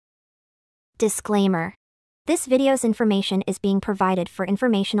Disclaimer. This video's information is being provided for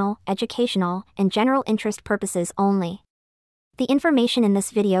informational, educational, and general interest purposes only. The information in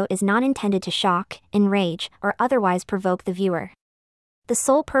this video is not intended to shock, enrage, or otherwise provoke the viewer. The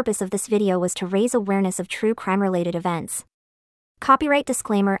sole purpose of this video was to raise awareness of true crime-related events. Copyright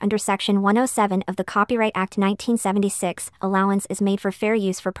disclaimer: under Section 107 of the Copyright Act 1976, allowance is made for fair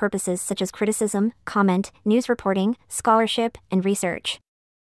use for purposes such as criticism, comment, news reporting, scholarship, and research.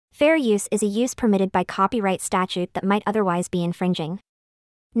 Fair use is a use permitted by copyright statute that might otherwise be infringing.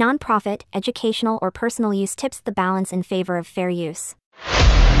 Non-profit, educational, or personal use tips the balance in favor of fair use.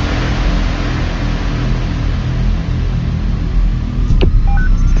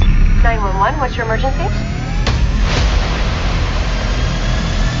 911, what's your emergency?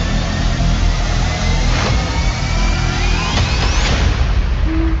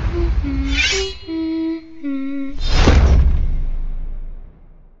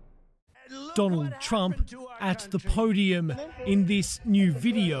 Donald Trump at the podium. In this new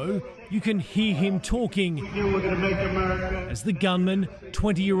video, you can hear him talking as the gunman,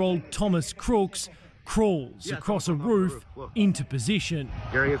 20-year-old Thomas Crooks, crawls across a roof into position.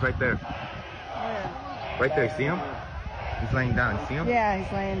 There he is right there. Right there, see him? He's laying down, see him? Yeah,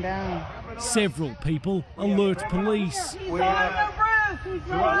 he's laying down. Several people alert police.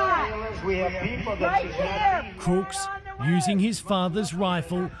 Crooks, using his father's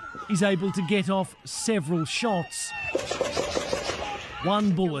rifle, is able to get off several shots.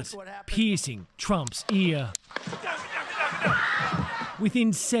 One bullet piercing Trump's ear.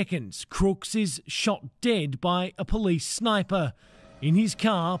 Within seconds, Crooks is shot dead by a police sniper. In his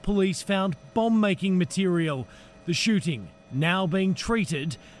car, police found bomb-making material. The shooting now being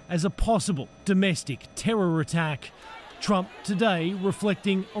treated as a possible domestic terror attack. Trump today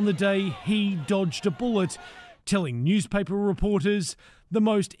reflecting on the day he dodged a bullet, telling newspaper reporters, "The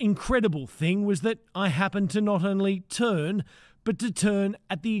most incredible thing was that I happened to not only turn, but to turn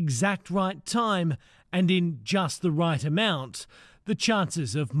at the exact right time and in just the right amount. The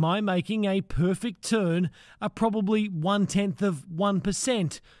chances of my making a perfect turn are probably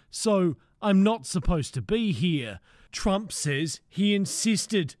 0.1%, so I'm not supposed to be here." Trump says he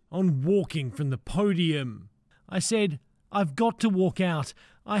insisted on walking from the podium. I said, "I've got to walk out.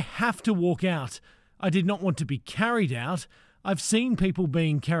 I have to walk out. I did not want to be carried out. I've seen people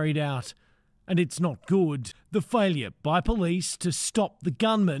being carried out, and it's not good." The failure by police to stop the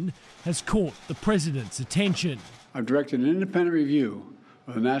gunman has caught the president's attention. I've directed an independent review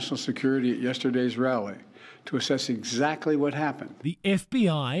of the national security at yesterday's rally to assess exactly what happened. The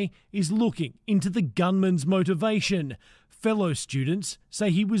FBI is looking into the gunman's motivation. Fellow students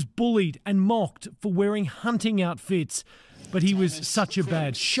say he was bullied and mocked for wearing hunting outfits, but he was such a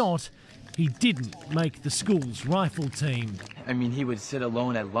bad shot, he didn't make the school's rifle team. I mean, he would sit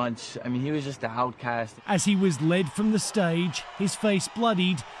alone at lunch. I mean, he was just an outcast. As he was led from the stage, his face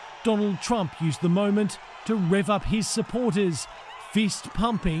bloodied, Donald Trump used the moment to rev up his supporters, fist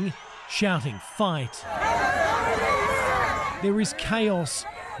pumping, shouting "fight." There is chaos.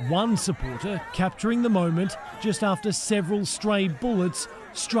 One supporter capturing the moment just after several stray bullets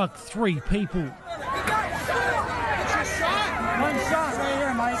struck 3 people.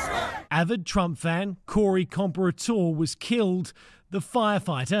 Avid Trump fan Corey Comparator was killed. The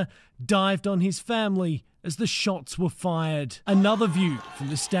firefighter dived on his family as the shots were fired. Another view from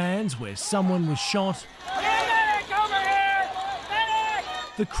the stands where someone was shot. Medic, over here! Medic!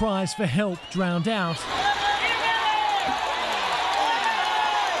 The cries for help drowned out.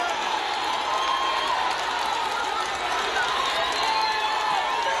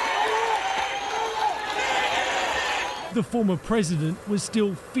 The former president was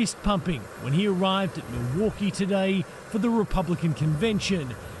still fist-pumping when he arrived at Milwaukee today for the Republican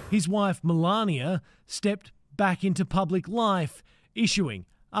convention. His wife, Melania, stepped back into public life, issuing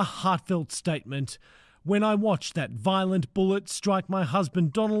a heartfelt statement. "When I watched that violent bullet strike my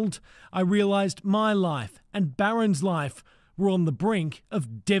husband Donald, I realised my life and Barron's life were on the brink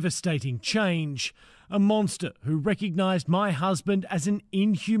of devastating change. A monster who recognised my husband as an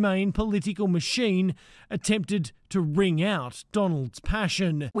inhumane political machine attempted to wring out Donald's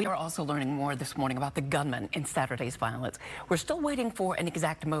passion." We are also learning more this morning about the gunman in Saturday's violence. We're still waiting for an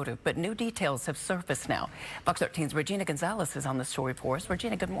exact motive, but new details have surfaced now. Fox 13's Regina Gonzalez is on the story for us.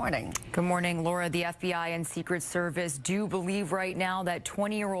 Regina, good morning. Good morning, Laura. The FBI and Secret Service do believe right now that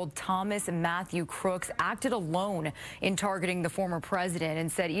 20-year-old Thomas Matthew Crooks acted alone in targeting the former president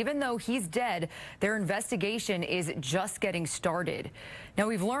and said even though he's dead, they're investigation is just getting started. Now,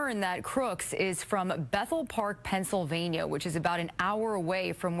 we've learned that Crooks is from Bethel Park, Pennsylvania, which is about an hour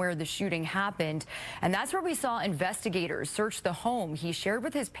away from where the shooting happened. And that's where we saw investigators search the home he shared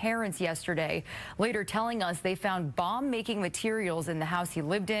with his parents yesterday, later telling us they found bomb-making materials in the house he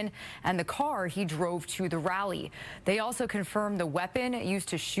lived in and the car he drove to the rally. They also confirmed the weapon used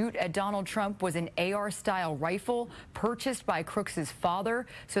to shoot at Donald Trump was an AR-style rifle purchased by Crooks's father,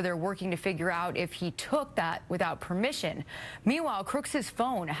 so they're working to figure out if he took that without permission. Meanwhile, Crooks's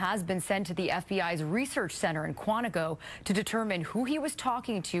phone has been sent to the FBI's research center in Quantico to determine who he was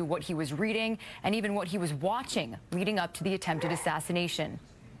talking to, what he was reading, and even what he was watching leading up to the attempted assassination.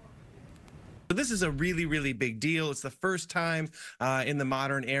 This is a really, really big deal. It's the first time in the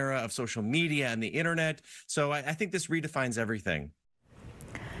modern era of social media and the internet. So I think this redefines everything.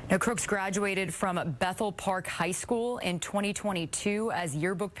 Now, Crooks graduated from Bethel Park High School in 2022. As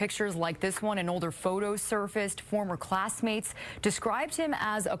yearbook pictures like this one and older photos surfaced, former classmates described him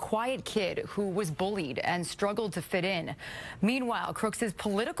as a quiet kid who was bullied and struggled to fit in. Meanwhile, Crooks's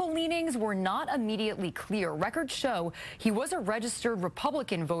political leanings were not immediately clear. Records show he was a registered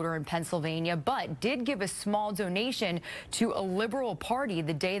Republican voter in Pennsylvania, but did give a small donation to a liberal party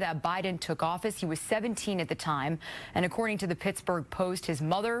the day that Biden took office. He was 17 at the time. And according to the Pittsburgh Post, his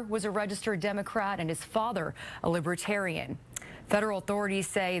mother was a registered Democrat and his father a libertarian. Federal authorities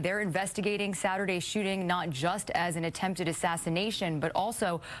say they're investigating Saturday's shooting not just as an attempted assassination, but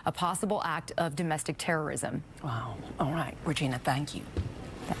also a possible act of domestic terrorism. Wow. All right, Regina, thank you.